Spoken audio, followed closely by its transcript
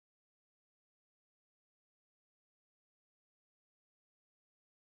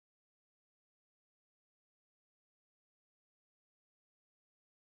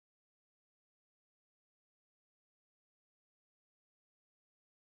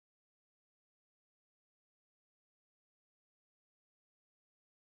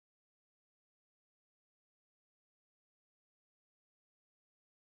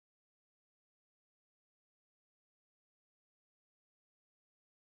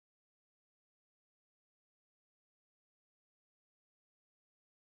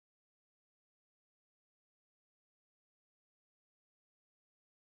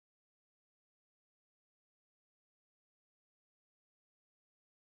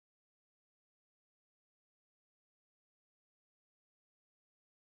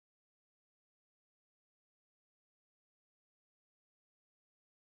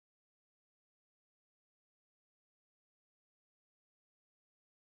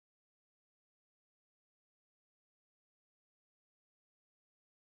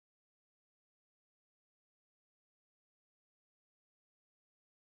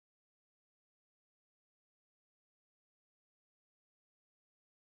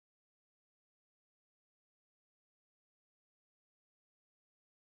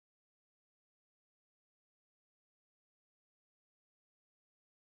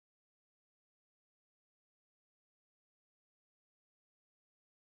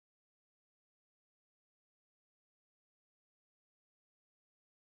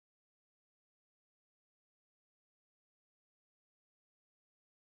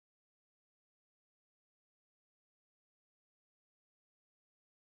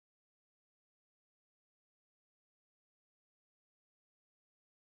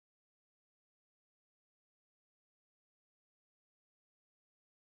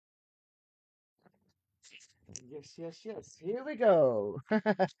Yes, yes, yes. Here we go.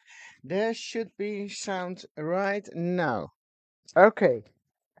 There should be sound right now. Okay.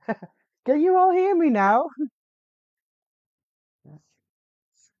 Can you all hear me now?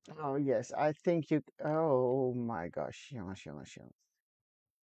 Oh, yes. I think you. Oh my gosh. Jongens, jongens, jongens.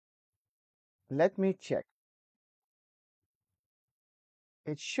 Let me check.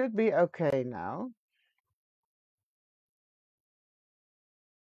 It should be okay now.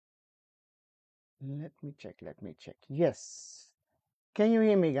 Let me check. Let me check. Yes. Can you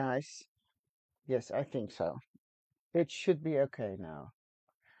hear me, guys? Yes, I think so. It should be okay now.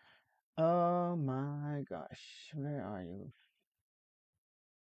 Oh my gosh. Where are you?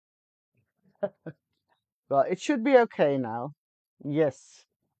 Well, it should be okay now. Yes.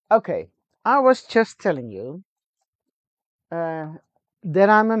 Okay. I was just telling you uh, that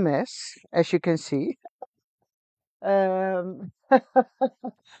I'm a mess, as you can see. Um,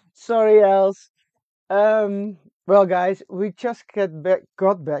 sorry, else. Well, guys, we just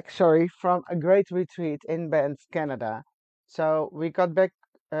got back, sorry, from a great retreat in Banff, Canada. So we got back,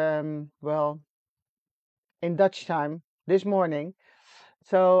 well, in Dutch time this morning.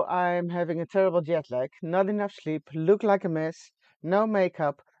 So I'm having a terrible jet lag, not enough sleep, look like a mess, no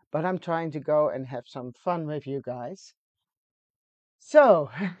makeup, but I'm trying to go and have some fun with you guys. So,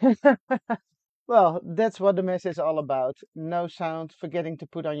 well, that's what the mess is all about. No sound, forgetting to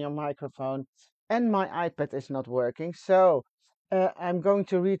put on your microphone, and my iPad is not working. So, I'm going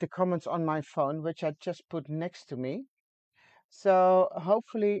to read the comments on my phone, which I just put next to me. So,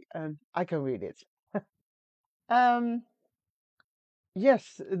 hopefully, I can read it. Um,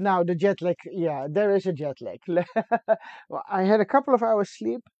 Yes, now the jet lag, yeah, there is a jet lag. Well, I had a couple of hours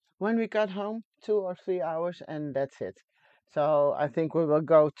sleep when we got home, 2 or 3 hours, and that's it. So I think we will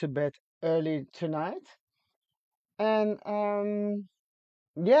go to bed early tonight. And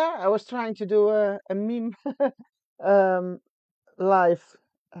yeah, I was trying to do a meme um, live,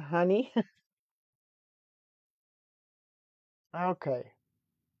 honey. Okay.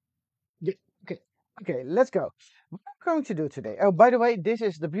 Yeah, okay. Okay, let's go. What I'm going to do today. Oh, by the way, this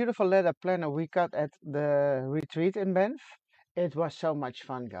is the beautiful leather planner we got at the retreat in Banff. It was so much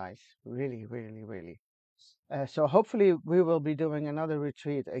fun, guys. Really, really, really. So hopefully we will be doing another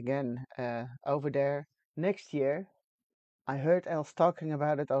retreat again over there next year. I heard Els talking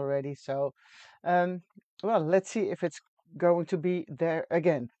about it already. So, um, well, let's see if it's going to be there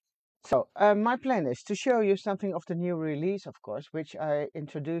again. So, my plan is to show you something of the new release, of course, which I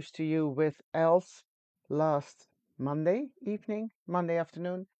introduced to you with Els last Monday evening, Monday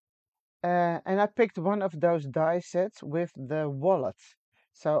afternoon. And I picked one of those die sets with the wallet.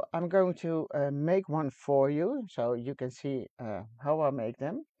 So I'm going to make one for you so you can see how I make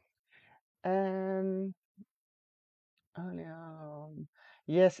them. And oh, no.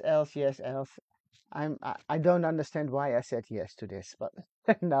 Yes, Els, yes, Els. I don't understand why I said yes to this, but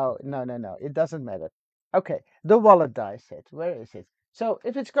no, no, no, no. It doesn't matter. Okay, the wallet die set. Where is it? So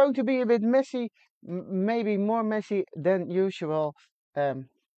if it's going to be a bit messy, maybe more messy than usual, um,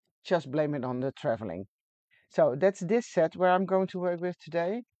 just blame it on the traveling. So that's this set where I'm going to work with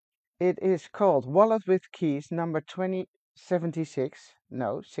today. It is called Wallet with Keys number 2076.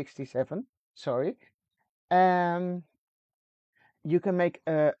 No, 67. Sorry. Um, you can make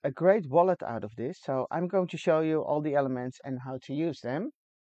a great wallet out of this. So I'm going to show you all the elements and how to use them.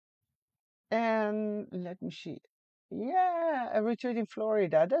 And let me see. Yeah, a retreat in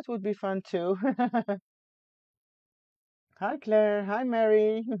Florida. That would be fun too. Hi Claire. Hi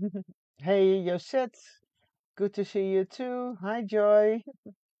Mary. Hey Josette. Good to see you too. Hi Joy.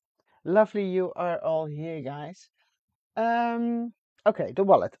 Lovely you are all here, guys. Okay, the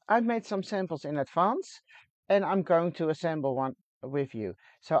wallet. I've made some samples in advance and I'm going to assemble one with you.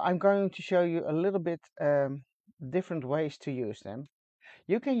 So I'm going to show you a little bit different ways to use them.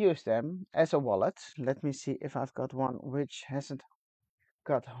 You can use them as a wallet. Let me see if I've got one which hasn't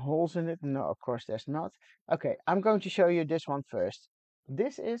got holes in it. No, of course there's not. Okay, I'm going to show you this one first.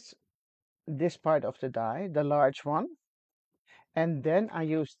 This is this part of the die, the large one. And then I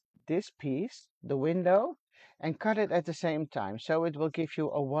used this piece, the window, and cut it at the same time. So it will give you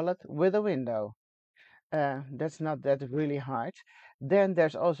a wallet with a window. That's not that really hard. Then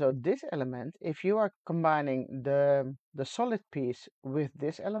there's also this element. If you are combining the solid piece with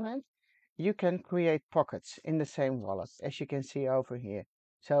this element, you can create pockets in the same wallet, as you can see over here.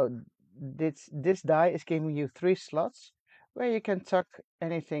 So this die is giving you 3 slots where you can tuck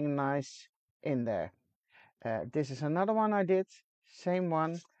anything nice in there. This is another one I did, same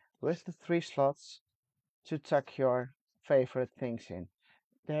one with the 3 slots to tuck your favorite things in.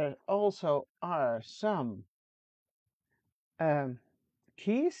 There also are some um,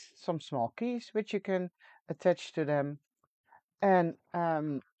 keys, some small keys, which you can attached to them. And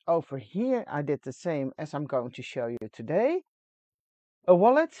over here, I did the same as I'm going to show you today. A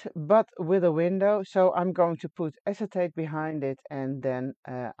wallet, but with a window. So I'm going to put acetate behind it, and then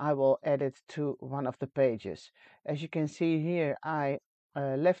I will add it to one of the pages. As you can see here, I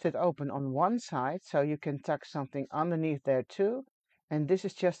left it open on one side, so you can tuck something underneath there too. And this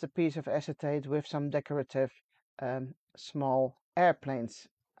is just a piece of acetate with some decorative small airplanes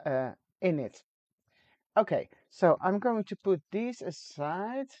in it. Okay, so I'm going to put these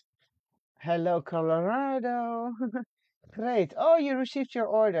aside. Hello, Colorado. Great. Oh, you received your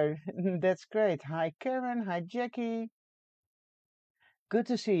order. That's great. Hi, Karen. Hi, Jackie. Good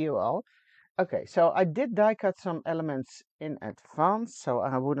to see you all. Okay, so I did die cut some elements in advance, so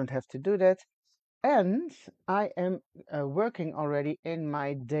I wouldn't have to do that. And I am working already in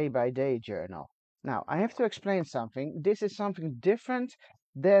my day-by-day journal. Now, I have to explain something. This is something different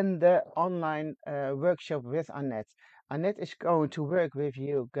than the online workshop with Annette. Annette is going to work with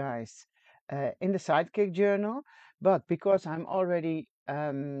you guys in the Sidekick journal, but because I'm already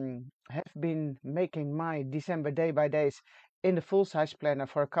have been making my December day-by-days in the full-size planner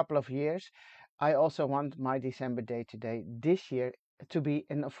for a couple of years, I also want my December day-to-day this year to be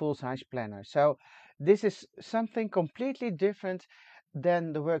in a full-size planner. So this is something completely different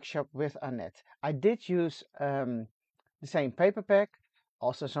than the workshop with Annette. I did use the same paper pack,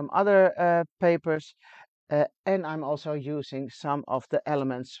 also some other papers, and I'm also using some of the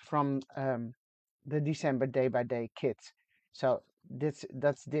elements from the December day by day kit. So that's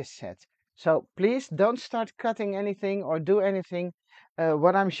this set. So please don't start cutting anything or do anything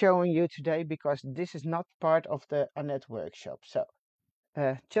what I'm showing you today, because this is not part of the Annette workshop. So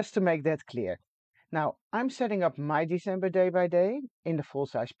just to make that clear. Now, I'm setting up my December day by day in the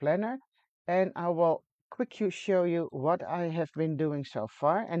full-size planner, and I will quickly show you what I have been doing so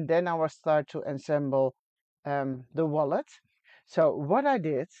far, and then I will start to assemble the wallet. So what I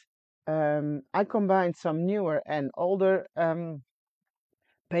did, I combined some newer and older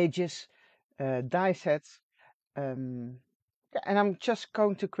pages, die sets, and I'm just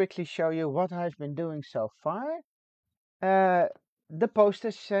going to quickly show you what I've been doing so far. The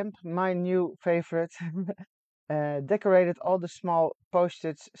postage stamp, my new favorite. Decorated all the small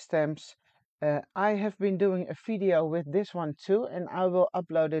postage stamps. I have been doing a video with this one too, and I will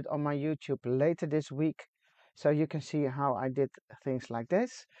upload it on my YouTube later this week, so you can see how I did things like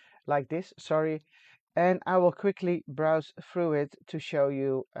this, sorry. And I will quickly browse through it to show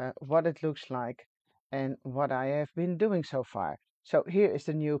you what it looks like and what I have been doing so far. So here is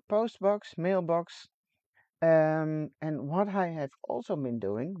the new post box, mailbox. And what I have also been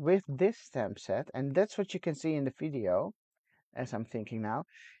doing with this stamp set, and that's what you can see in the video, as I'm thinking now,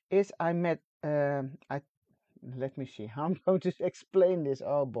 is I met, let me see how I'm going to explain this.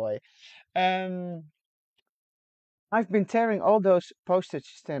 Oh boy. Um, I've been tearing all those postage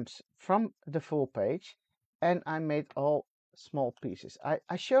stamps from the full page, and I made all small pieces.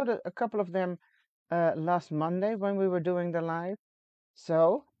 I showed a couple of them last Monday when we were doing the live.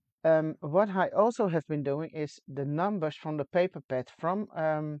 So what I also have been doing is the numbers from the paper pad, from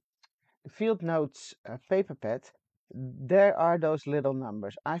the Field Notes paper pad. There are those little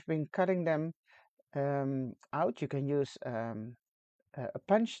numbers. I've been cutting them out. You can use a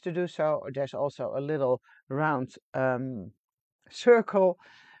punch to do so. There's also a little round circle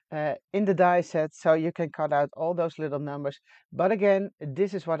in the die set, so you can cut out all those little numbers. But again,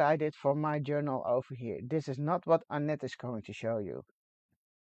 this is what I did for my journal over here. This is not what Annette is going to show you.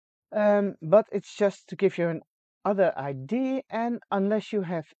 But it's just to give you an other idea, and unless you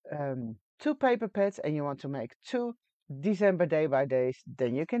have two paper pads and you want to make two December day by days,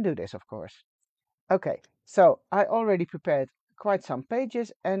 then you can do this, of course. Okay, so I already prepared quite some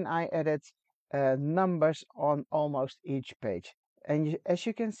pages, and I added numbers on almost each page. And as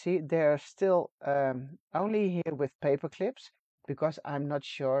you can see, they're still only here with paper clips, because I'm not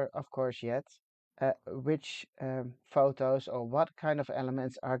sure, of course, yet which photos or what kind of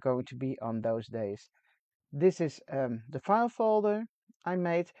elements are going to be on those days. This is the file folder I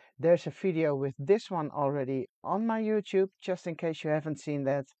made. There's a video with this one already on my YouTube, just in case you haven't seen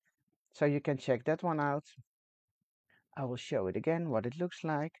that. So you can check that one out. I will show it again, what it looks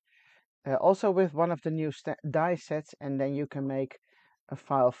like. Also with one of the new die sets, and then you can make a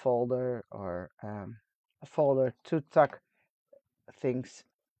file folder or a folder to tuck things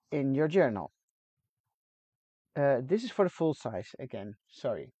in your journal. This is for the full size again,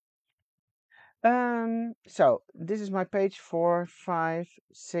 sorry. So this is my page 4, 5,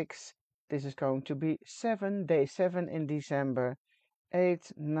 6. This is going to be 7, day 7 in December, 8,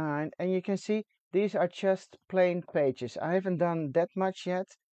 9, and you can see these are just plain pages. I haven't done that much yet.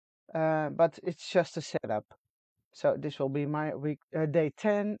 but it's just a setup. So this will be my week, day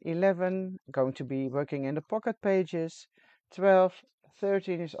 10, 11, going to be working in the pocket pages. 12,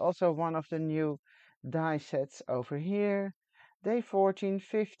 13 is also one of the new die sets over here. Day 14,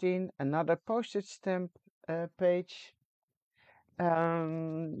 15, another postage stamp page.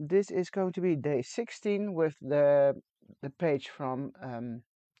 This is going to be day 16 with the page from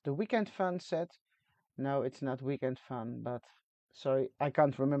the Weekend Fun set. No, it's not Weekend Fun, but sorry, I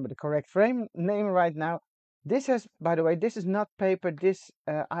can't remember the correct frame name right now. This has, by the way, this is not paper. This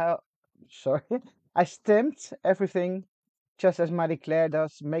sorry, I stamped everything just as Marie Claire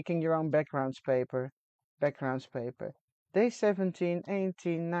does, making your own backgrounds paper. Backgrounds paper. Day 17,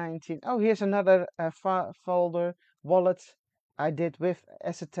 18, 19. Oh, here's another folder wallet I did with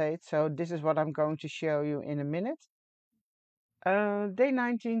acetate. So this is what I'm going to show you in a minute. Day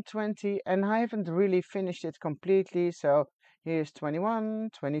 19, 20, and I haven't really finished it completely. So here's 21,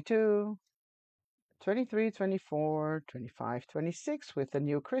 22, 23, 24, 25, 26 with the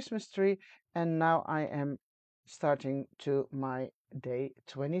new Christmas tree. And now I am starting to my day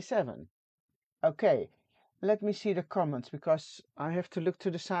 27. Okay, let me see the comments because I have to look to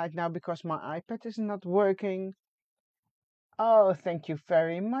the side now because my iPad is not working. Oh, thank you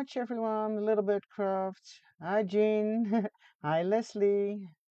very much, everyone. A little bit craft. Hi, Jean. Hi, Leslie.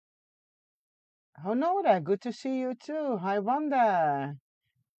 Oh, Nora, good to see you too. Hi, Wanda.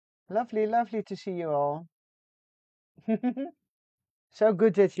 Lovely, lovely to see you all. So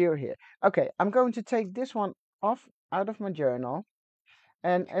good that you're here. Okay, I'm going to take this one off out of my journal.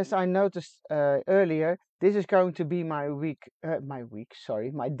 And as I noticed earlier, this is going to be my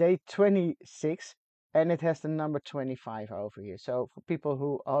day 26, and it has the number 25 over here. So for people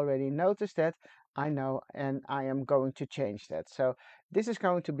who already noticed that, I know, and I am going to change that. So this is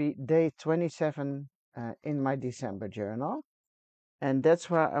going to be day 27 in my December journal, and that's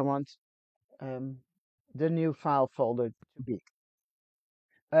where I want um, the new file folder to be.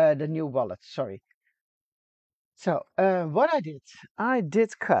 The new wallet, sorry. So what I did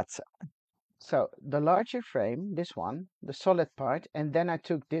cut. So the larger frame, this one, the solid part, and then I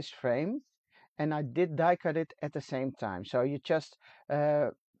took this frame and I did die cut it at the same time. So you just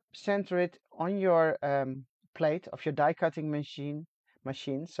center it on your plate of your die cutting machine,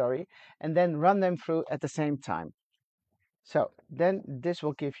 sorry, and then run them through at the same time. So then this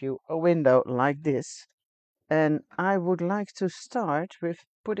will give you a window like this. And I would like to start with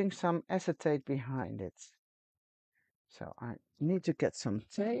putting some acetate behind it. So I need to get some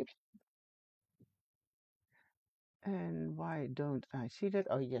tape. And why don't I see that?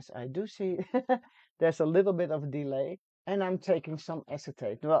 Oh, yes, I do see. There's a little bit of a delay. And I'm taking some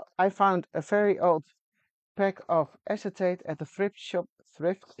acetate. Well, I found a very old pack of acetate at the thrift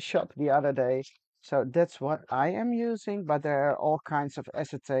shop the other day. So that's what I am using, but there are all kinds of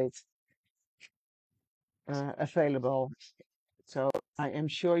acetates available. So I am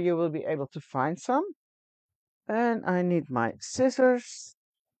sure you will be able to find some. And I need my scissors.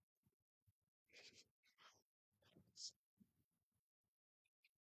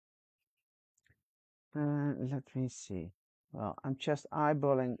 Let me see. Well, I'm just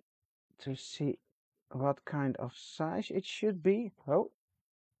eyeballing to see what kind of size it should be. Oh,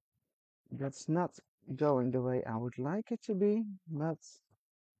 that's not going the way I would like it to be, but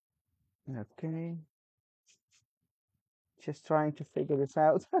okay. Just trying to figure this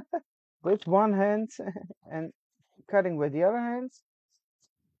out with one hand and cutting with the other hand.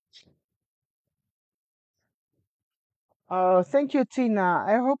 Oh, thank you, Tina.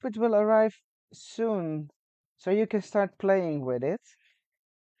 I hope it will arrive soon so you can start playing with it.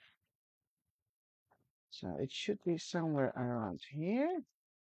 So it should be somewhere around here.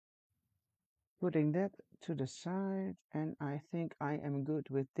 Putting that to the side, and I think I am good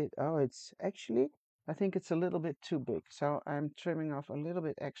with it. Oh, it's actually, I think it's a little bit too big, so I'm trimming off a little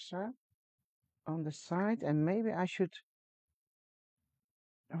bit extra on the side, and maybe I should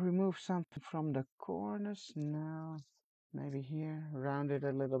remove something from the corners now. Maybe here, round it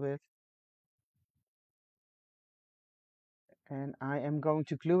a little bit. And I am going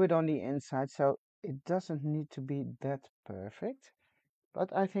to glue it on the inside, so it doesn't need to be that perfect.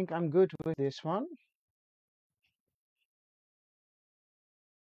 But I think I'm good with this one.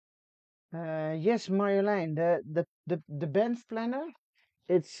 Yes, Marjolein, the band planner,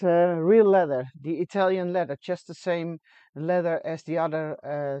 it's real leather, the Italian leather, just the same leather as the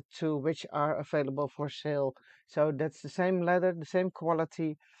other two which are available for sale. So that's the same leather, the same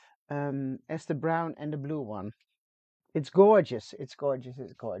quality as the brown and the blue one. It's gorgeous, it's gorgeous,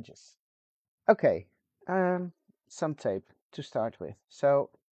 it's gorgeous. Okay, um, some tape to start with. So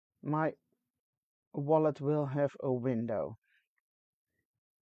my wallet will have a window.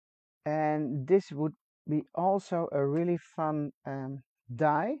 And this would be also a really fun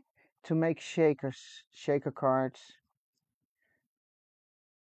die to make shaker cards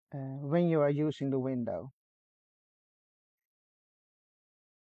when you are using the window.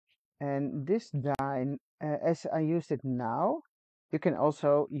 And this die, as I used it now, you can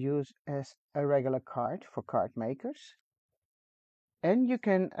also use as a regular card for card makers. And you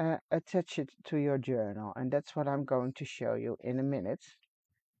can attach it to your journal, and that's what I'm going to show you in a minute.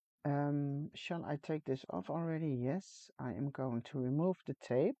 Shall I take this off already? Yes, I am going to remove the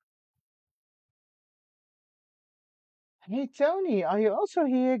tape. Hey Tony, are you also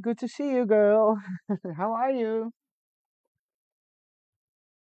here? Good to see you, girl. How are you?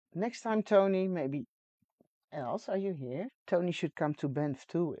 Next time, Tony, maybe else, are you here? Tony should come to Banff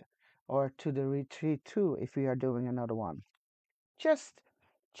too, or to the retreat too, if we are doing another one. Just,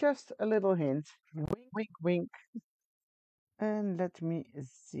 just a little hint. Wink, wink, wink. And let me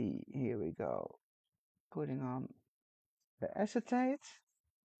see. Here we go. Putting on the acetate.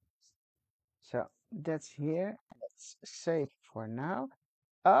 So that's here. Let's save for now.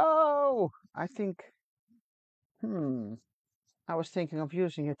 Oh, I think, hmm, I was thinking of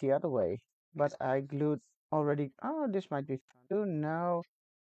using it the other way, but I glued already. Oh, this might be fun too. No,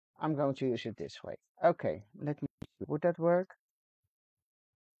 I'm going to use it this way. Okay, let me see. Would that work?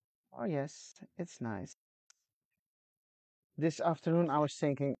 Oh, yes, it's nice. This afternoon I was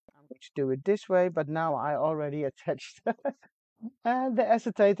thinking I'm going to do it this way, but now I already attached the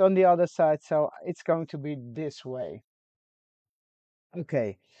acetate on the other side, so it's going to be this way.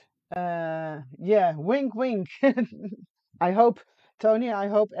 Okay. Yeah, wink, wink. I hope, Tony, I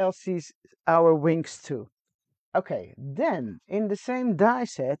hope Elle sees our winks too. Okay, then in the same die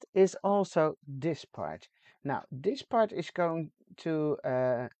set is also this part. Now, this part is going to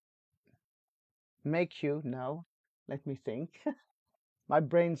make you, no, let me think. My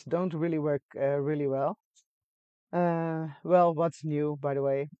brains don't really work really well. Well, what's new, by the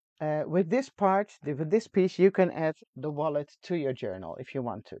way? With this part, with this piece, you can add the wallet to your journal if you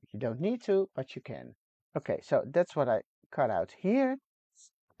want to. You don't need to, but you can. Okay, so that's what I cut out here.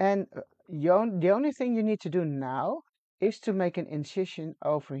 And the only thing you need to do now is to make an incision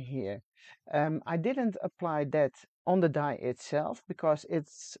over here. I didn't apply that on the die itself because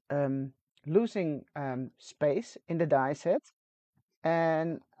it's losing space in the die set.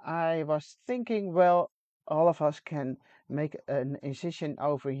 And I was thinking, well, all of us can make an incision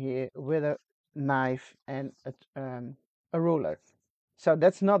over here with a knife and a ruler. So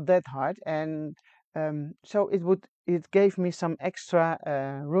that's not that hard. And so it gave me some extra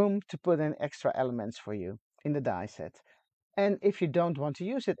room to put in extra elements for you in the die set. And if you don't want to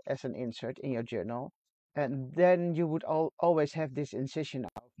use it as an insert in your journal, and then you would always have this incision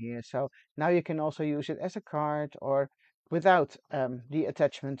out here. So now you can also use it as a card or without the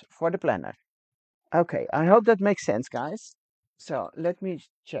attachment for the planner. Okay, I hope that makes sense, guys. So let me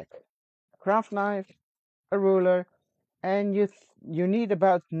check. Craft knife, a ruler, and you need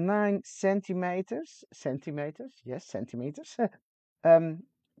about 9 centimeters. Centimeters, yes, centimeters. um,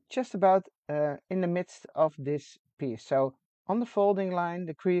 just about in the midst of this piece. So on the folding line,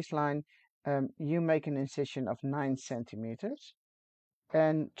 the crease line, you make an incision of 9 centimeters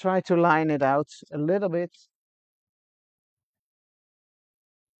and try to line it out a little bit.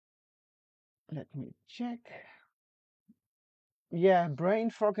 Let me check. Yeah, brain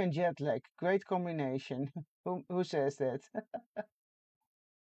fog and jet lag. Great combination. Who says that?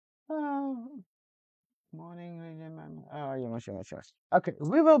 Oh, morning, remember. Oh, yes. Okay,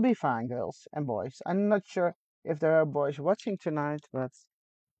 we will be fine, girls and boys. I'm not sure if there are boys watching tonight, but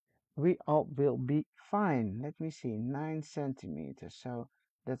we all will be fine. Let me see, 9 centimeters. So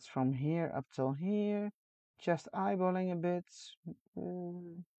that's from here up till here. Just eyeballing a bit.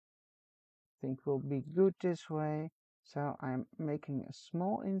 Think we'll be good this way. So I'm making a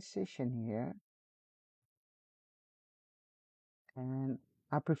small incision here. And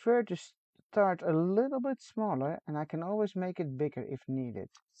I prefer to start a little bit smaller, and I can always make it bigger if needed.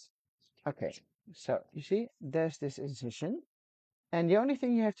 Okay, so you see, there's this incision. And the only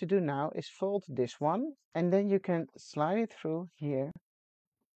thing you have to do now is fold this one, and then you can slide it through here,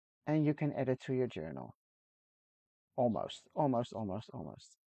 and you can add it to your journal. Almost, almost, almost,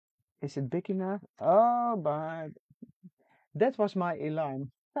 almost. Is it big enough? Oh, but that was my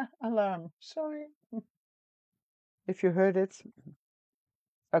alarm. Alarm, sorry. If you heard it.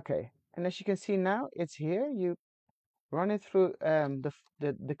 Okay, and as you can see now, it's here. You run it through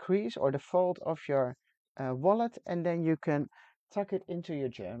the crease or the fold of your wallet, and then you can tuck it into your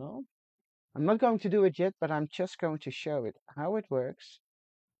journal. I'm not going to do it yet, but I'm just going to show it how it works,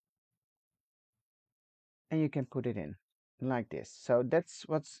 and you can put it in. like this. So that's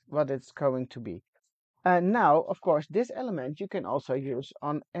what it's going to be. Now, of course, this element you can also use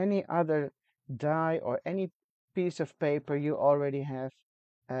on any other die or any piece of paper you already have.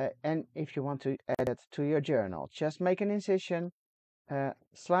 And if you want to add it to your journal, just make an incision,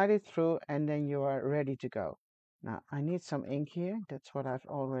 slide it through, and then you are ready to go. Now, I need some ink here. That's what I've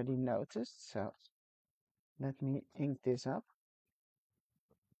already noticed. So let me ink this up.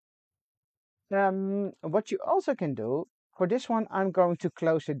 What you also can do, for this one, I'm going to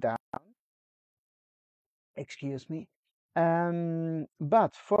close it down. Excuse me.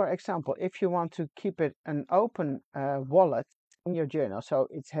 But for example, if you want to keep it an open wallet in your journal, so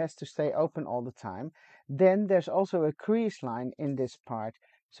it has to stay open all the time, then there's also a crease line in this part.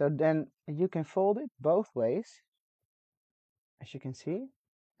 So then you can fold it both ways, as you can see.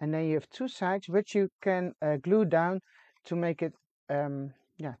 And then you have two sides which you can glue down to make it,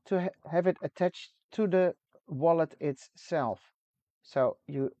 yeah, to have it attached to the wallet itself. So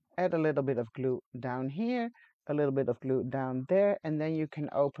you add a little bit of glue down here, a little bit of glue down there, and then you can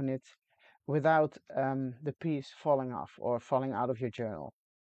open it without the piece falling off or falling out of your journal.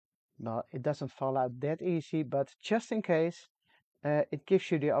 Well, it doesn't fall out that easy, but just in case, it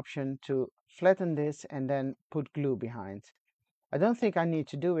gives you the option to flatten this and then put glue behind. I don't think I need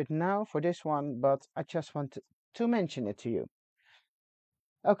to do it now for this one, but I just want to mention it to you.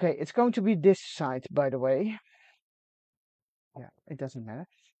 Okay, it's going to be this side, by the way. Yeah, it doesn't matter.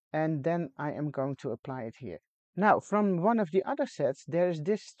 And then I am going to apply it here. Now, from one of the other sets, there is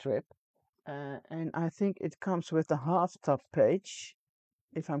this strip, and I think it comes with the half top page,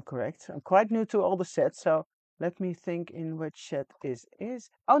 if I'm correct. I'm quite new to all the sets, so let me think in which set is.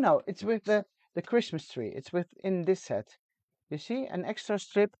 Oh no, it's with the Christmas tree. It's within this set. You see, an extra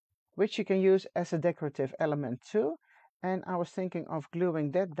strip which you can use as a decorative element too. And I was thinking of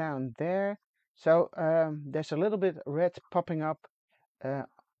gluing that down there. So there's a little bit red popping up uh,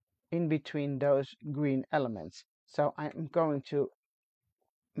 in between those green elements. So I'm going to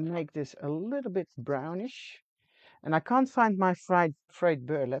make this a little bit brownish. And I can't find my frayed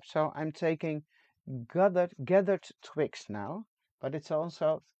burlap, so I'm taking gathered twigs now. But it's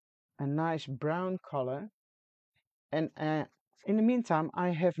also a nice brown color. And in the meantime, I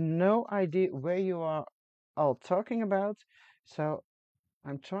have no idea where you are all talking about. So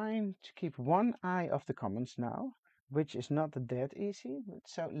I'm trying to keep one eye off the comments now, which is not that easy.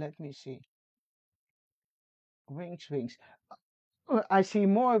 So let me see. Wings, wings. I see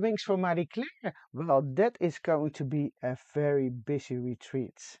more wings for Marie Claire. Well, that is going to be a very busy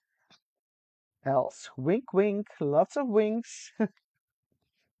retreat. Else, wink, wink, lots of wings.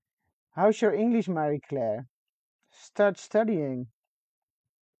 How's your English, Marie Claire? Start studying.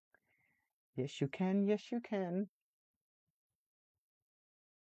 Yes, you can. Yes, you can.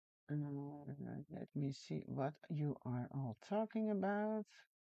 Let me see what you are all talking about.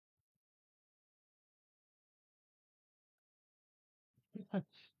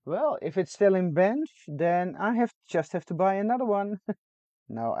 Well, if it's still in bench, then I just have to buy another one.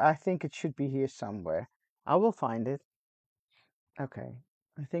 No, I think it should be here somewhere. I will find it. Okay,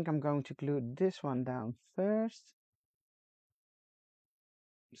 I think I'm going to glue this one down first,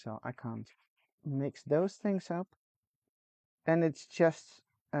 so I can't mix those things up. And it's just,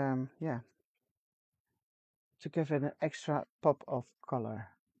 yeah, to give it an extra pop of color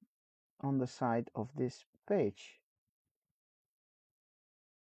on the side of this page.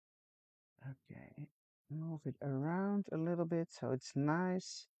 Okay, move it around a little bit so it's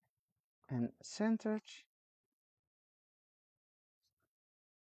nice and centered.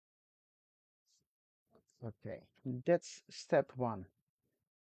 Okay, that's step one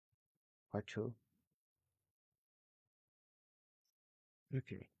or two.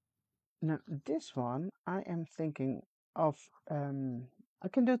 Okay, now this one I am thinking of, I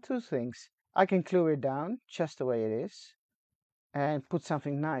can do two things. I can glue it down just the way it is and put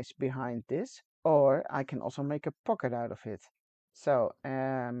something nice behind this, or I can also make a pocket out of it. So,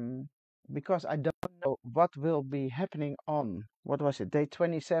 because I don't know what will be happening on, what was it, day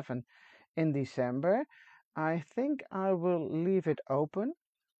 27 in December, I think I will leave it open,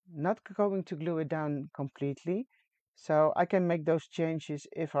 not going to glue it down completely. So I can make those changes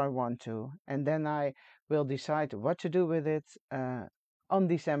if I want to. And then I will decide what to do with it on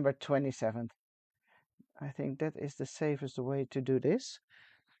December 27th. I think that is the safest way to do this.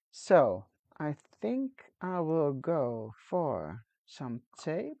 So I think I will go for some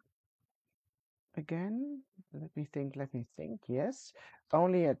tape again. Let me think. Yes,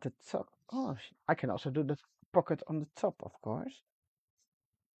 only at the top. Oh, I can also do the pocket on the top, of course.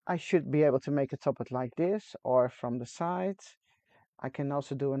 I should be able to make a pocket like this or from the sides. I can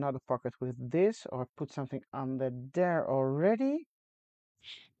also do another pocket with this or put something under there already.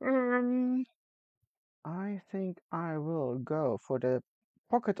 Um, I think I will go for the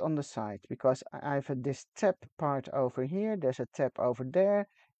pocket on the side because I have this tab part over here, there's a tab over there,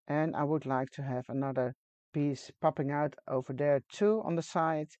 and I would like to have another piece popping out over there too on the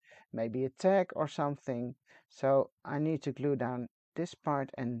side, maybe a tag or something. So I need to glue down this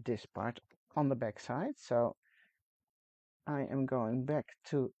part and this part on the back side. So I am going back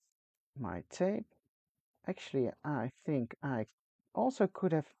to my tape. Actually, I think I also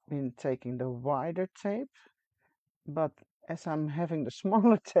could have been taking the wider tape, but as I'm having the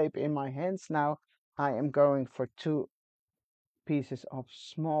smaller tape in my hands now, I am going for two pieces of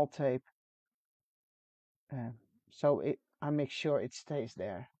small tape, uh, so I make sure it stays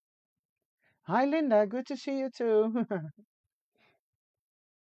there. Hi Linda, good to see you too.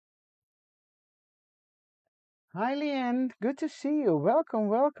 Hi Leanne, good to see you. Welcome,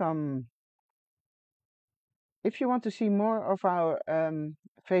 welcome. If you want to see more of our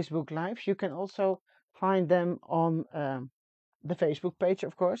Facebook lives, you can also find them on the Facebook page,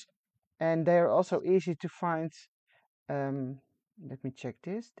 of course, and they are also easy to find. Um, Let me check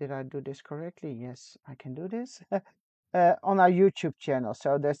this. Did I do this correctly? Yes, I can do this. On our YouTube channel.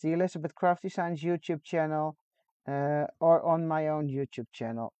 So there's the Elizabeth Craft Designs YouTube channel, or on my own YouTube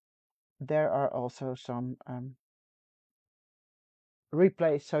channel. There are also some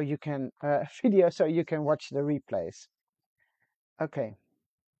replays, so you can videos, so you can watch the replays. Okay,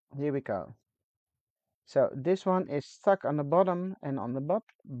 here we go. So this one is stuck on the bottom and on the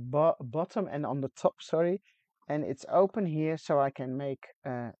bottom and on the top, sorry, and it's open here so I can make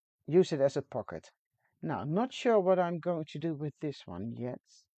use it as a pocket. Now, not sure what I'm going to do with this one yet.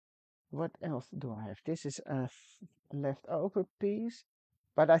 What else do I have? This is a leftover piece,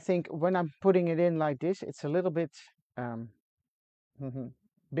 but I think when I'm putting it in like this, it's a little bit um,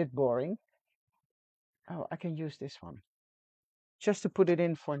 bit boring. Oh, I can use this one just to put it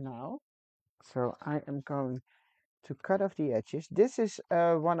in for now. So I am going to cut off the edges. This is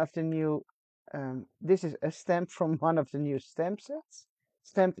one of the new, this is a stamp from one of the new stamp sets.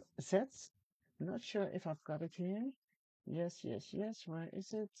 Not sure if I've got it here. Yes, yes, yes. Where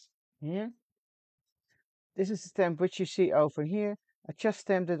is it? Here. This is a stamp which you see over here. I just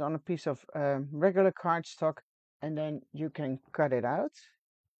stamped it on a piece of regular cardstock, and then you can cut it out.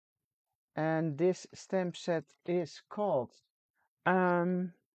 And this stamp set is called,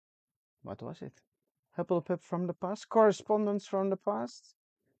 um, what was it? Hupplepup from the past? Correspondence from the past,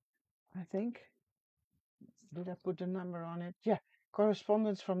 I think. Did I put the number on it? Yeah,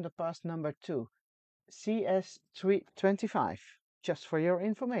 Correspondence from the Past number 2, CS325, just for your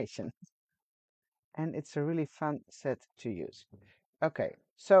information. And it's a really fun set to use. Okay,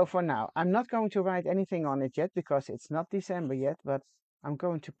 so for now, I'm not going to write anything on it yet because it's not December yet, but I'm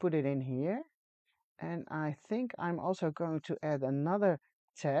going to put it in here. And I think I'm also going to add another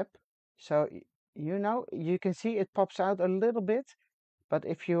tab. So, you know, you can see it pops out a little bit. But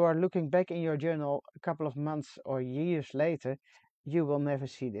if you are looking back in your journal a couple of months or years later, you will never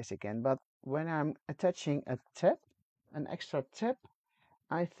see this again. But when I'm attaching a tab, an extra tab,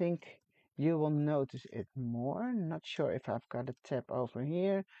 I think you will notice it more. Not sure if I've got a tab over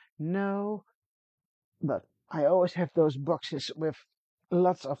here. No, but I always have those boxes with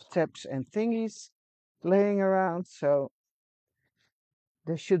lots of tabs and thingies laying around, so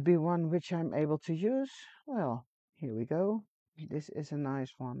there should be one which I'm able to use. Well, here we go. This is a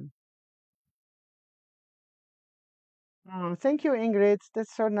nice one. Oh, thank you, Ingrid.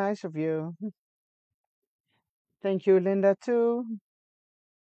 That's so nice of you. Thank you, Linda, too.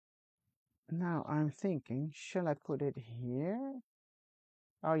 Now I'm thinking, shall I put it here?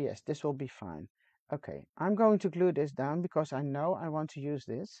 Oh, yes, this will be fine. Okay, I'm going to glue this down because I know I want to use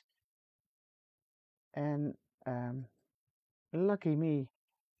this. And lucky me,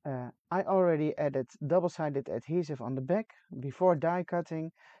 I already added double-sided adhesive on the back before die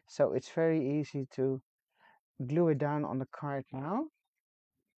cutting, so it's very easy to glue it down on the card now.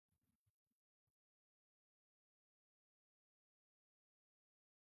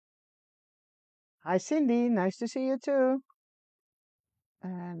 Hi, Cindy, nice to see you too.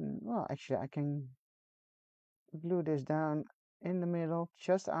 And well, actually, I can glue this down in the middle,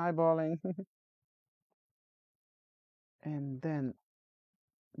 just eyeballing. And then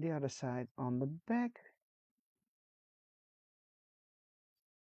the other side on the back.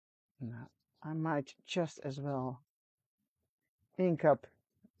 Now, I might just as well ink up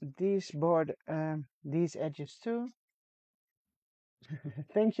these edges too.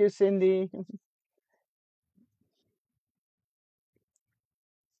 Thank you, Cindy.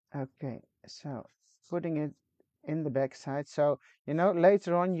 Okay, so putting it in the back side. So,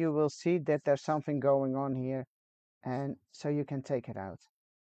 later on you will see that there's something going on here, and so you can take it out.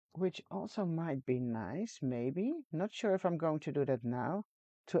 Which also might be nice, maybe. Not sure if I'm going to do that now.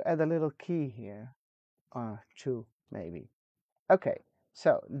 To add a little key here. Or two, maybe. Okay,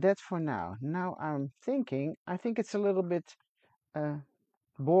 so that's for now. Now I'm thinking, I think it's a little bit uh,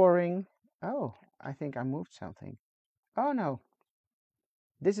 boring. Oh, I think I moved something. Oh no,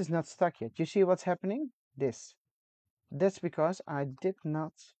 this is not stuck yet. You see what's happening? This. That's because I did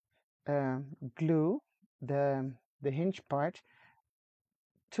not glue the hinge part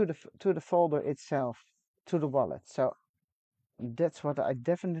to the folder itself, to the wallet. So that's what I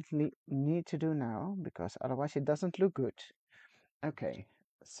definitely need to do now, because otherwise it doesn't look good. Okay,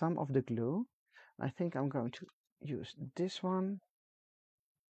 some of the glue. I think I'm going to use this one.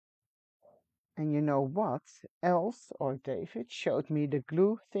 And you know what? Else or David showed me the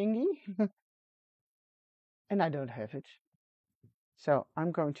glue thingy, and I don't have it. So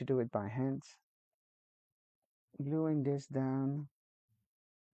I'm going to do it by hand. Gluing this down.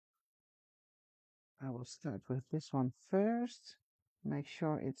 I will start with this one first. Make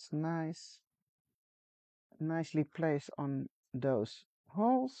sure it's nicely placed on those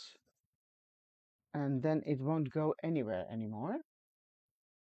holes. And then it won't go anywhere anymore.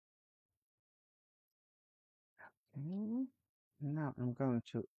 Okay. Now I'm going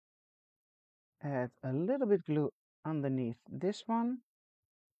to add a little bit glue underneath this one.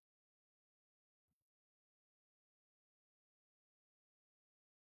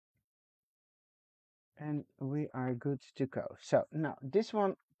 And we are good to go. So now this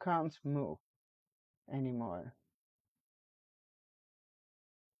one can't move anymore.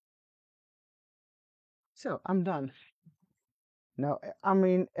 So I'm done. Now, I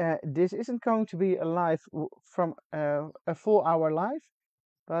mean, this isn't going to be a live from a full hour live,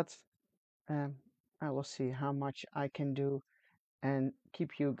 but um, I will see how much I can do and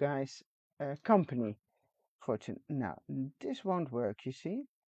keep you guys company for now. This won't work, you see,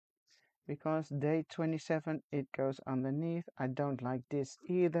 because day 27 it goes underneath. I don't like this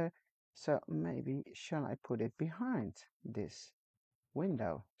either, so maybe shall I put it behind this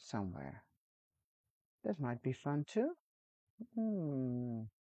window somewhere? That might be fun too.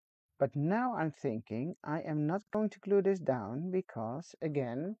 But now I'm thinking I am not going to glue this down because,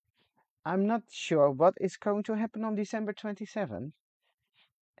 again, I'm not sure what is going to happen on December 27th,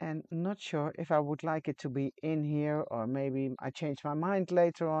 and not sure if I would like it to be in here, or maybe I change my mind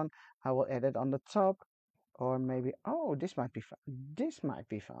later on. I will add it on the top, or maybe, oh, this might be fun. This might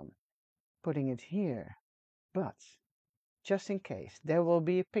be fun, putting it here. But just in case, there will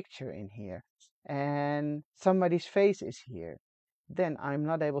be a picture in here, and somebody's face is here. Then I'm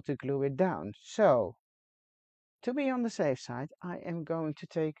not able to glue it down. So, to be on the safe side, I am going to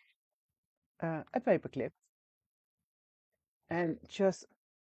take a paper clip and just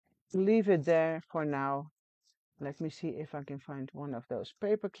leave it there for now. Let me see if I can find one of those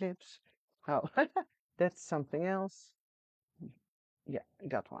paper clips. Oh, that's something else. Yeah,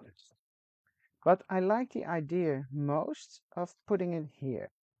 got one. But I like the idea most of putting it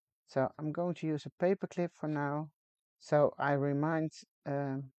here. So I'm going to use a paper clip for now. So I remind,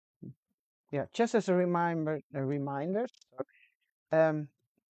 yeah, just as a reminder, um,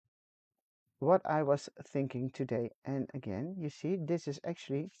 what I was thinking today. And again, you see, this is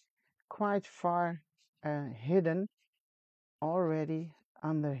actually quite far hidden already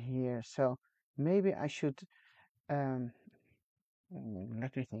under here. So maybe I should, um,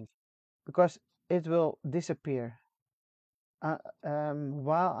 let me think, because it will disappear uh,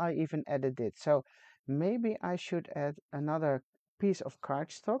 while I even edit it. So maybe I should add another piece of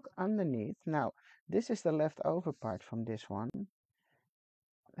cardstock underneath. Now, this is the leftover part from this one.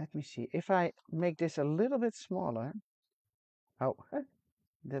 Let me see. If I make this a little bit smaller, oh,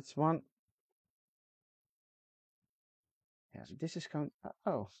 that's one. Yeah, this is going,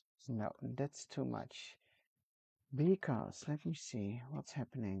 oh, no, that's too much. Because, let me see what's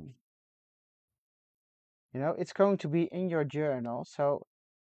happening. It's going to be in your journal, so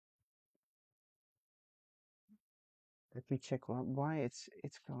let me check why it's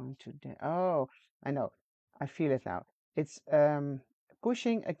going to, oh, I know, I feel it now. It's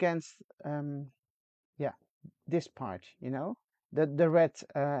pushing against, yeah, this part, the red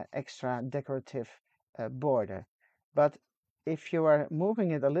extra decorative border. But if you are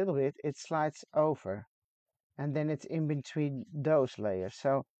moving it a little bit, it slides over, and then it's in between those layers.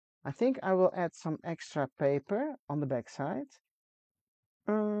 So I think I will add some extra paper on the back side.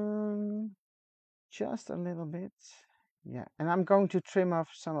 Just a little bit. Yeah, and I'm going to trim off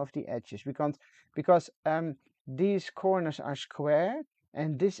some of the edges because these corners are square,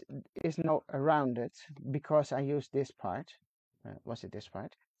 and this is now rounded because I use this part. Was it this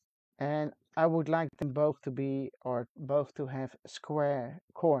part? And I would like them both to be, or both to have square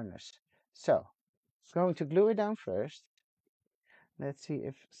corners. So, going to glue it down first. Let's see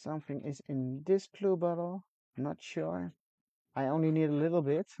if something is in this glue bottle. Not sure. I only need a little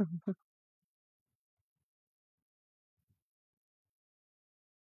bit.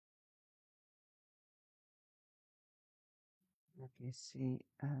 Let me see.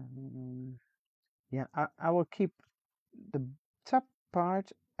 Yeah, I will keep the top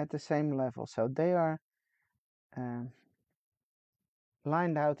part at the same level. So they are um,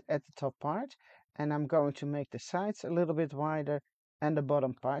 lined out at the top part, and I'm going to make the sides a little bit wider and the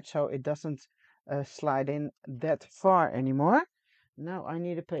bottom part so it doesn't slide in that far anymore. Now I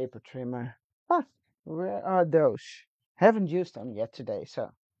need a paper trimmer. Ah, where are those? Haven't used them yet today,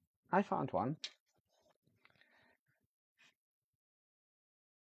 so I found one.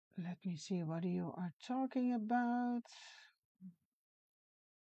 Let me see what you are talking about.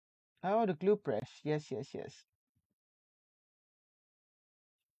 Oh, the glue press. Yes, yes, yes.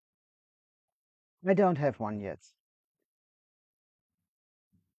 I don't have one yet.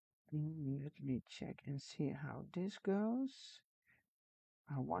 Let me check and see how this goes.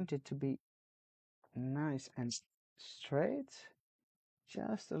 I want it to be nice and straight.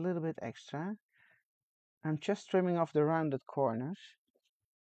 Just a little bit extra. I'm just trimming off the rounded corners.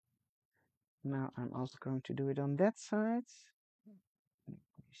 Now I'm also going to do it on that side. You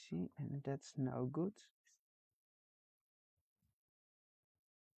see, and that's no good.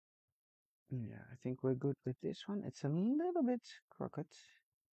 Yeah, I think we're good with this one. It's a little bit crooked.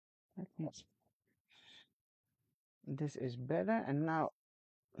 Let me, this is better. And now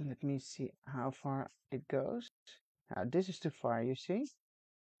let me see how far it goes. This is too far, you see.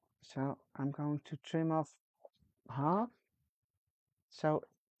 So I'm going to trim off half. So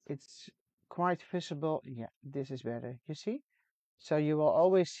it's quite visible. Yeah, this is better. You see? So you will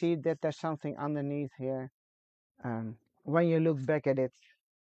always see that there's something underneath here when you look back at it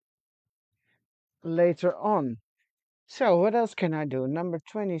later on. So what else can I do? Number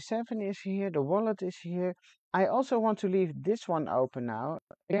 27 is here. The wallet is here. I also want to leave this one open now.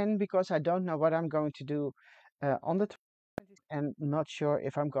 Again, because I don't know what I'm going to do on the 20th and not sure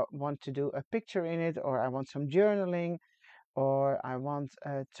if I'm want to do a picture in it or I want some journaling or I want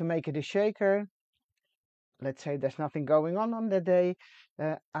to make it a shaker. Let's say there's nothing going on that day,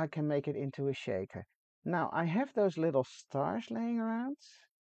 I can make it into a shaker. Now I have those little stars laying around,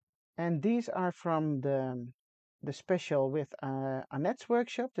 and these are from the special with Annette's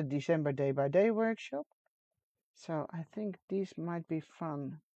workshop, the December Day by Day workshop. So I think these might be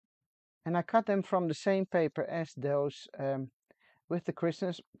fun. And I cut them from the same paper as those with the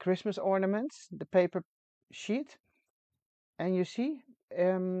Christmas ornaments, the paper sheet. And you see,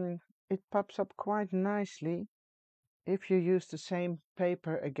 it pops up quite nicely if you use the same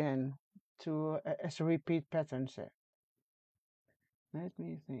paper again to as a repeat pattern set. Let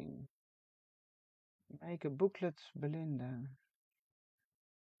me think. Make a booklet, Belinda.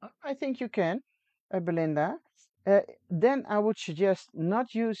 I think you can, Belinda. Then I would suggest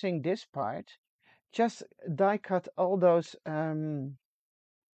not using this part. Just die cut all those. Um,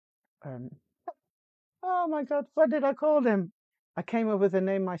 oh my God, what did I call them? I came up with a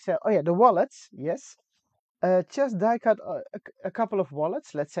name myself. Oh yeah, the wallets. Yes. Just die cut a couple of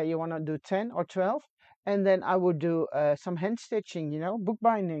wallets. Let's say you want to do 10 or 12. And then I would do some hand stitching,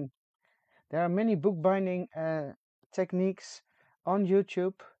 bookbinding. There are many bookbinding techniques on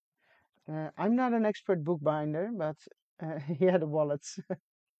YouTube. I'm not an expert bookbinder, but yeah, the wallets.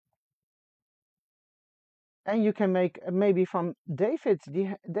 And you can make maybe from David.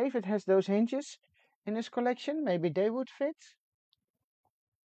 David has those hinges in his collection. Maybe they would fit.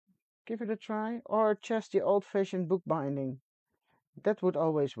 Give it a try. Or just the old-fashioned bookbinding. That would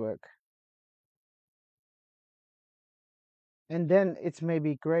always work. And then it's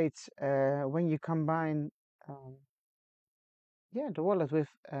maybe great when you combine, um, yeah, the wallet with,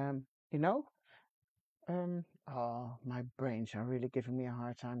 you know, oh, my brains are really giving me a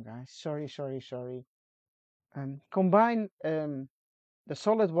hard time, guys. Sorry, sorry, sorry. Combine the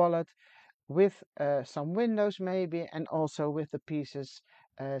solid wallet with some windows maybe, and also with the pieces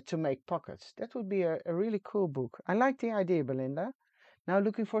to make pockets. That would be a really cool book. I like the idea, Belinda. Now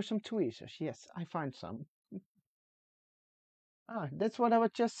looking for some tweezers. Yes, I find some. Ah, that's what I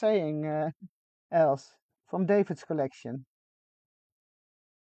was just saying, else from David's collection.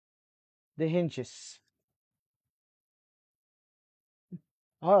 The hinges.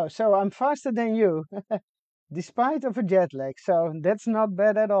 Oh, so I'm faster than you, despite of a jet lag. So that's not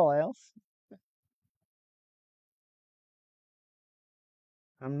bad at all, else.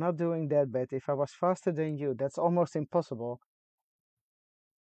 I'm not doing that bad. If I was faster than you, that's almost impossible.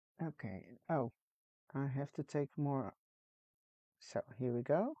 Okay. Oh, I have to take more. So here we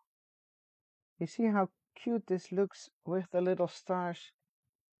go. You see how cute this looks with the little stars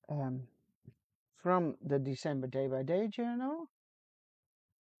um, from the December Day by Day journal?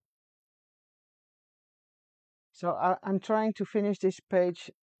 So I'm trying to finish this page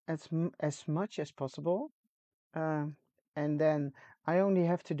as much as possible. Um, and then I only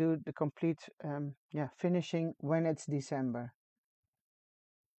have to do the complete yeah, finishing when it's December.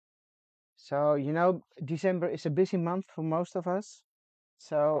 So, you know, December is a busy month for most of us.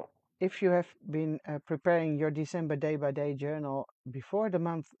 So if you have been preparing your December day by day journal before the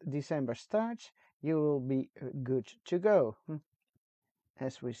month December starts, you will be good to go,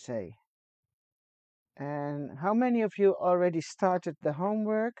 as we say. And how many of you already started the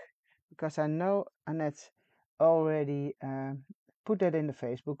homework? Because I know Annette already put that in the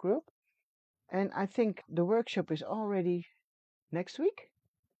Facebook group. And I think the workshop is already next week,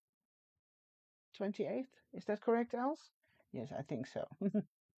 28th. Is that correct, Els? Yes, I think so.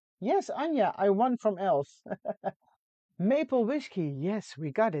 Yes, Anja, I won from Els. Maple whiskey. Yes,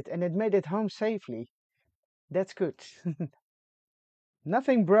 we got it. And it made it home safely. That's good.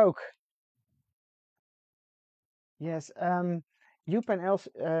 Nothing broke. Yes, Joep and Els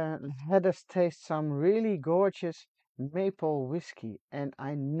had us taste some really gorgeous maple whiskey. And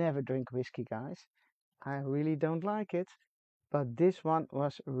I never drink whiskey, guys. I really don't like it. But this one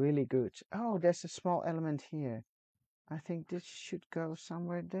was really good. Oh, there's a small element here. I think this should go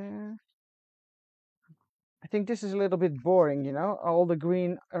somewhere there. I think this is a little bit boring, you know, all the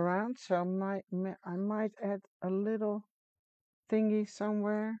green around. So I might add a little thingy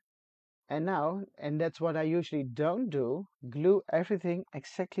somewhere. And now, and that's what I usually don't do, glue everything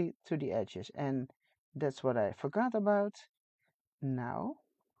exactly to the edges. And that's what I forgot about. Now,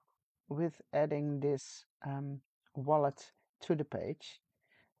 with adding this wallet to the page,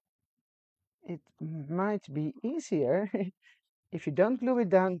 it might be easier if you don't glue it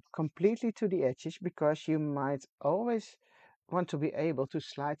down completely to the edges, because you might always want to be able to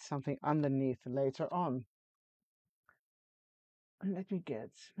slide something underneath later on. Let me get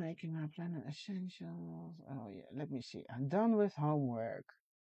making my planner essentials. Oh yeah, let me see. I'm done with homework.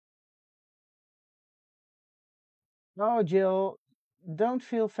 Oh, Jill, don't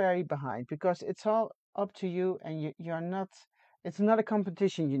feel very behind, because it's all up to you, and you're not. It's not a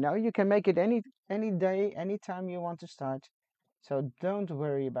competition, you know. You can make it any day, any time you want to start. So don't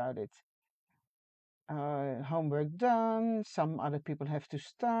worry about it. Homework done. Some other people have to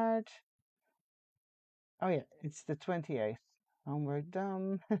start. Oh yeah, it's the 28th. Homework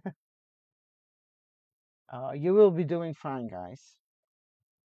done. You will be doing fine, guys.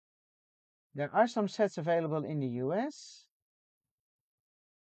 There are some sets available in the US.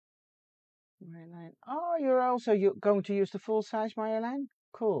 Marjolein. Oh, you're also going to use the full size, Marjolein?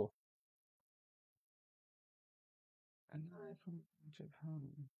 Cool. And I from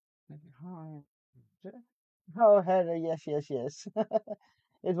home. Hi. Oh, Heather, yes, yes, yes.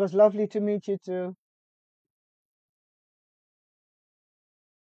 It was lovely to meet you too.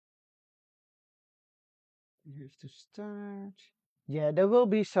 Here's to start. Yeah, there will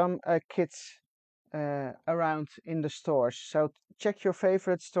be some kits around in the stores. So check your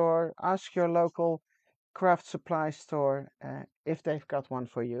favorite store, ask your local craft supply store if they've got one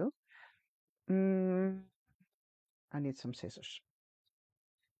for you. Mm, I need some scissors.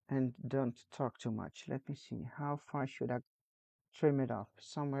 And don't talk too much. Let me see. How far should I trim it off?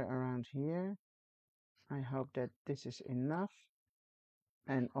 Somewhere around here. I hope that this is enough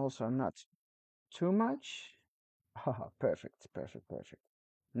and also not too much. Oh, perfect, perfect, perfect.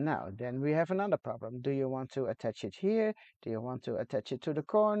 Now, then we have another problem. Do you want to attach it here? Do you want to attach it to the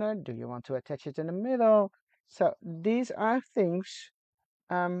corner? Do you want to attach it in the middle? So these are things,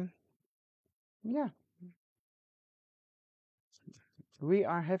 yeah, we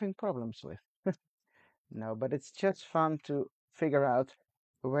are having problems with. No, but it's just fun to figure out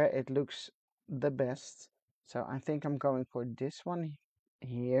where it looks the best. So I think I'm going for this one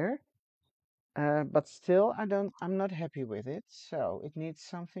here. But still, I'm not happy with it. So it needs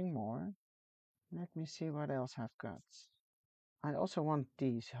something more. Let me see what else I've got. I also want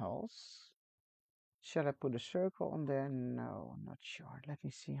these holes. Shall I put a circle on there? No, not sure. Let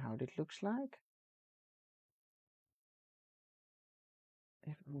me see how it looks like.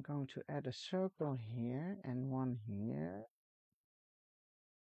 If I'm going to add a circle here and one here,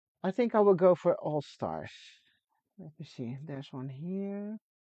 I think I will go for all stars. Let me see. There's one here.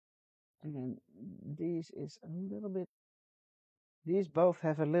 And then these is a little bit, these both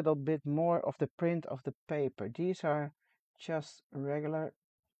have a little bit more of the print of the paper. These are just regular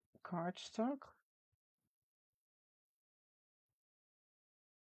cardstock.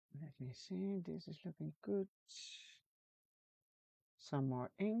 Let me see, this is looking good. Some more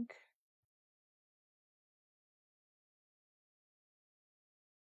ink.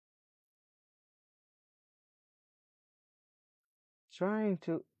 Trying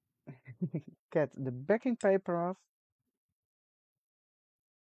to get the backing paper off.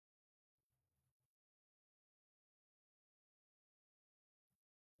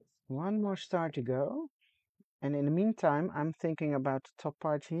 One more star to go. And in the meantime, I'm thinking about the top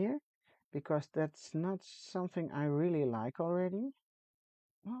part here, because that's not something I really like already.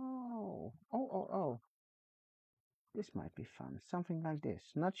 Oh. This might be fun. Something like this.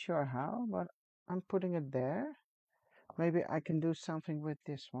 Not sure how, but I'm putting it there. Maybe I can do something with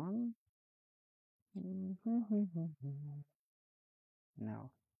this one.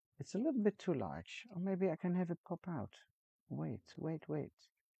 No, it's a little bit too large. Or maybe I can have it pop out. Wait.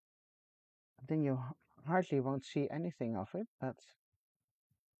 Then you hardly won't see anything of it, but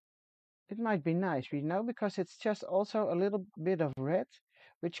it might be nice, because it's just also a little bit of red,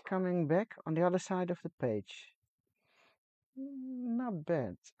 which coming back on the other side of the page. Not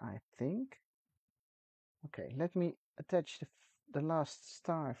bad, I think. Okay, let me attach the last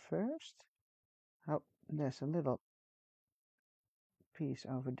star first. Oh, there's a little piece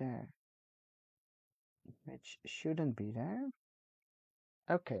over there, which shouldn't be there.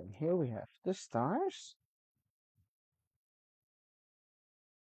 Okay, here we have the stars.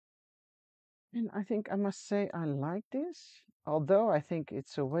 And I think I must say I like this, although I think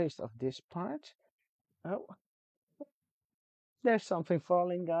it's a waste of this part. Oh, there's something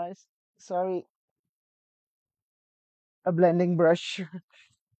falling, guys. Sorry, a blending brush.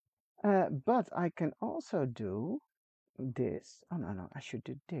 But I can also do this. Oh, no, I should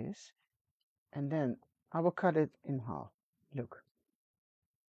do this. And then I will cut it in half. Look.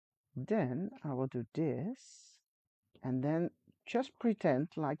 Then I will do this. And then just pretend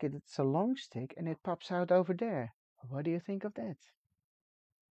like it's a long stick and it pops out over there. What do you think of that?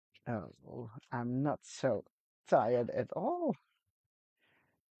 Oh, I'm not so tired at all.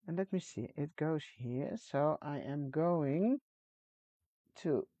 And let me see, it goes here. So I am going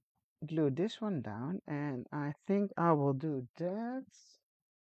to glue this one down, and I think I will do that.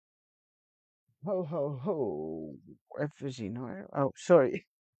 Ho. Even hoor. Oh, sorry.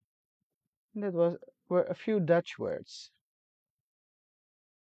 That were a few Dutch words.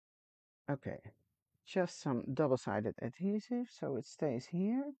 Okay. Just some double-sided adhesive so it stays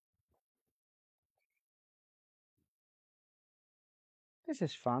here. This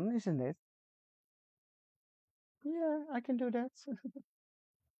is fun, isn't it? Yeah, I can do that.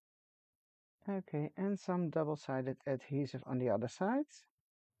 Okay, and some double-sided adhesive on the other side.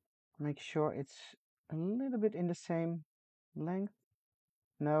 Make sure it's a little bit in the same length.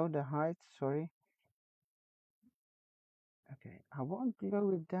 No, the height, sorry. Okay, I won't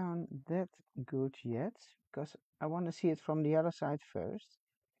glue it down that good yet, because I want to see it from the other side first.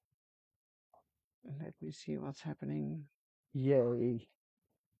 Let me see what's happening. Yay.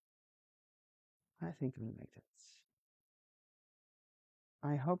 I think we'll make that.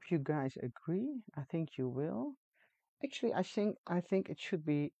 I hope you guys agree. I think you will. Actually, I think it should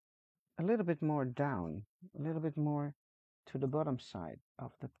be a little bit more down, a little bit more to the bottom side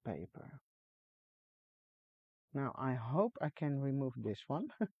of the paper. Now, I hope I can remove this one.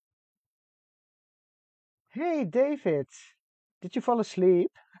 Hey, David, did you fall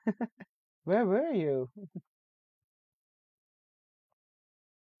asleep? Where were you?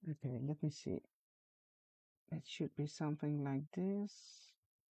 Okay, let me see. It should be something like this.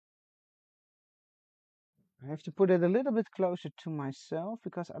 I have to put it a little bit closer to myself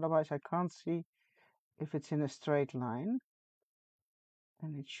because otherwise I can't see if it's in a straight line.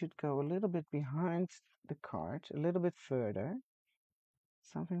 And it should go a little bit behind the card, a little bit further.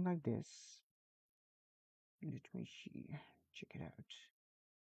 Something like this. Let me see. Check it out.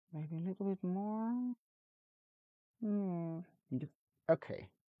 Maybe a little bit more. Okay.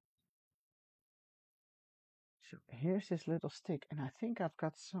 So here's this little stick, and I think I've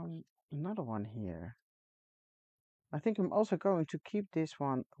got another one here. I think I'm also going to keep this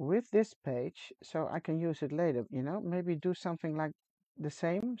one with this page so I can use it later, maybe do something like the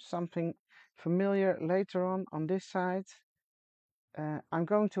same, something familiar later on this side. I'm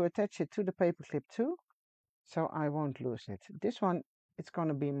going to attach it to the paper clip too, so I won't lose it. This one, it's going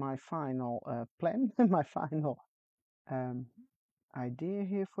to be my final plan, my final idea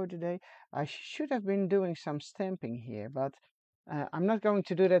here for today. I should have been doing some stamping here, but I'm not going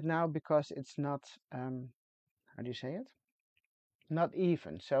to do that now because it's not, how do you say it? Not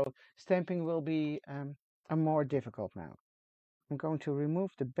even. So stamping will be a more difficult now. I'm going to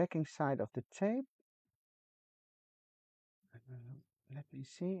remove the backing side of the tape. Let me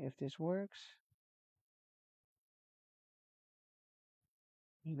see if this works.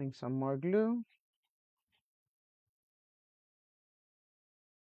 Needing some more glue.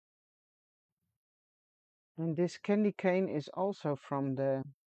 And this candy cane is also from the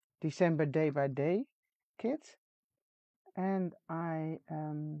December Day by Day kit. And I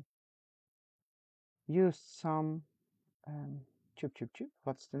used some chup chup chup.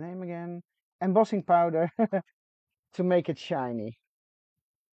 What's the name again? Embossing powder to make it shiny.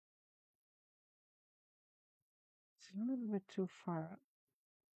 It's a little bit too far.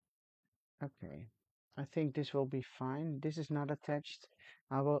 Okay, I think this will be fine. This is not attached.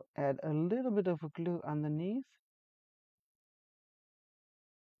 I will add a little bit of a glue underneath.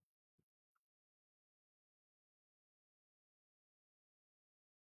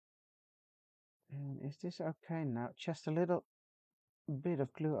 And is this okay now? Just a little bit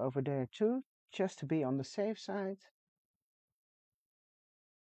of glue over there too, just to be on the safe side.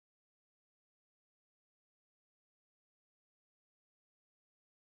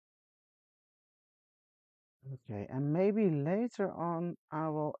 Okay, and maybe later on I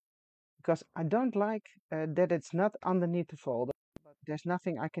will, because I don't like that it's not underneath the folder, but there's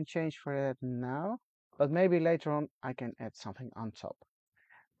nothing I can change for that now. But maybe later on I can add something on top.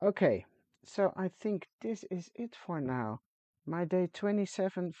 Okay, so I think this is it for now. My day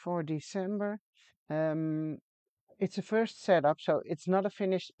 27 for December. Um, it's a first setup, so it's not a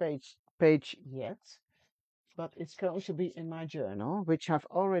finished page yet, but it's going to be in my journal, which I've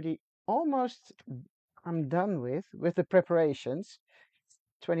already almost I'm done with the preparations.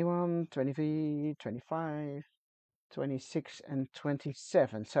 21, 23, 25, 26, and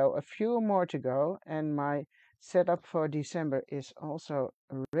 27. So a few more to go, and my setup for December is also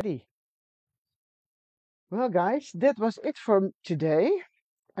ready. Well, guys, that was it for today.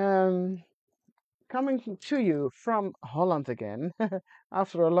 Um, Coming to you from Holland again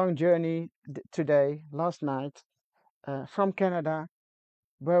after a long journey today, last night, from Canada,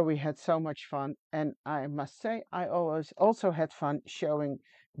 where we had so much fun. And I must say, I always also had fun showing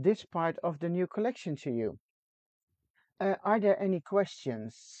this part of the new collection to you. Are there any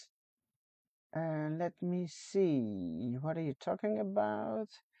questions? Let me see. What are you talking about?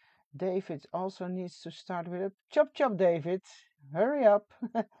 David also needs to start with a chop chop, David. Hurry up.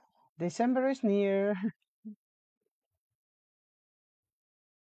 December is near.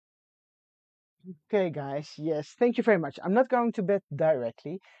 Okay, guys. Yes, thank you very much. I'm not going to bed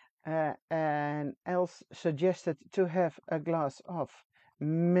directly. And Els suggested to have a glass of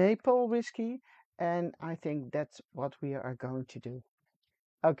maple whiskey, and I think that's what we are going to do.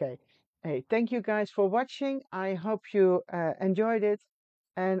 Okay. Hey, thank you guys for watching. I hope you enjoyed it,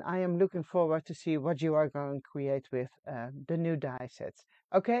 and I am looking forward to see what you are going to create with the new die sets.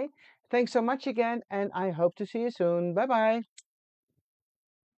 Okay. Thanks so much again, and I hope to see you soon. Bye bye.